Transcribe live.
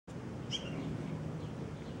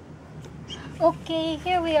Okay,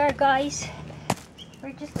 here we are, guys.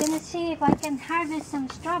 We're just gonna see if I can harvest some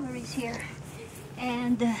strawberries here.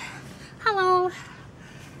 And hello,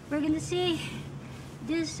 we're gonna see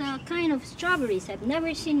this kind of strawberries. I've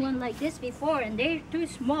never seen one like this before, and they're too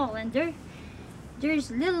small, and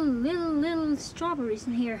there's little strawberries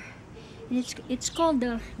in here, and it's called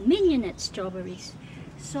the mignonette strawberries.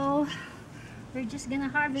 So we're just gonna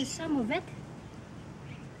harvest some of it,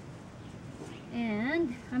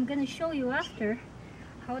 and I'm gonna show you after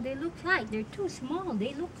how they look like. They're too small.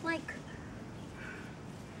 They look like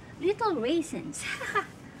little raisins.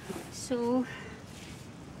 So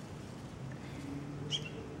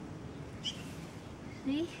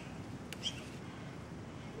see,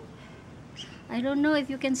 I don't know if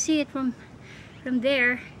you can see it from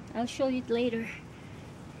there. I'll show you it later.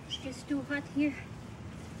 It's just too hot here.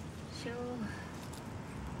 So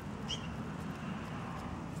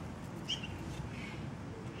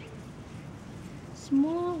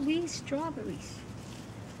small wee strawberries.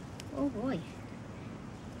 Oh boy.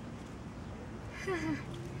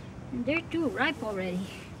 And they're too ripe already.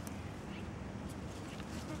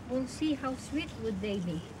 We'll see how sweet would they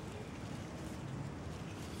be.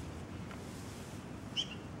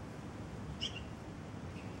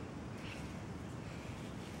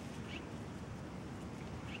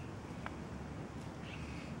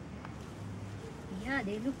 Yeah,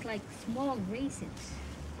 they look like small raisins.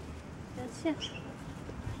 That's it.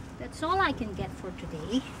 That's all I can get for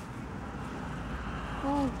today.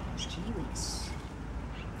 Oh, gee whiz.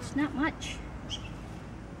 It's not much.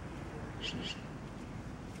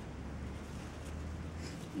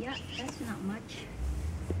 Yeah, that's not much.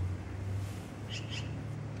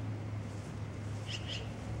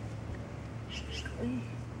 Okay.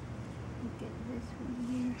 Look at this one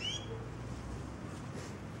here.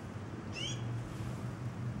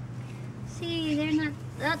 See, they're not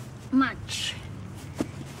that much.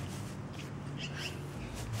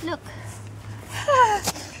 Look.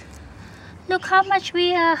 Look how much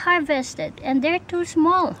we harvested, and they're too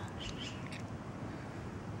small.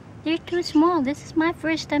 They're too small. This is my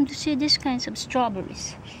first time to see these kinds of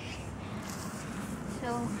strawberries.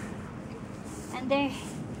 So, and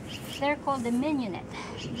they're called the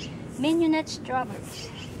mignonette strawberries.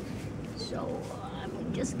 So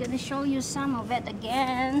I'm just gonna show you some of it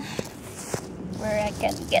again. Where I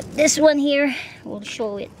can get this one here, we'll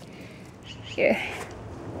show it here.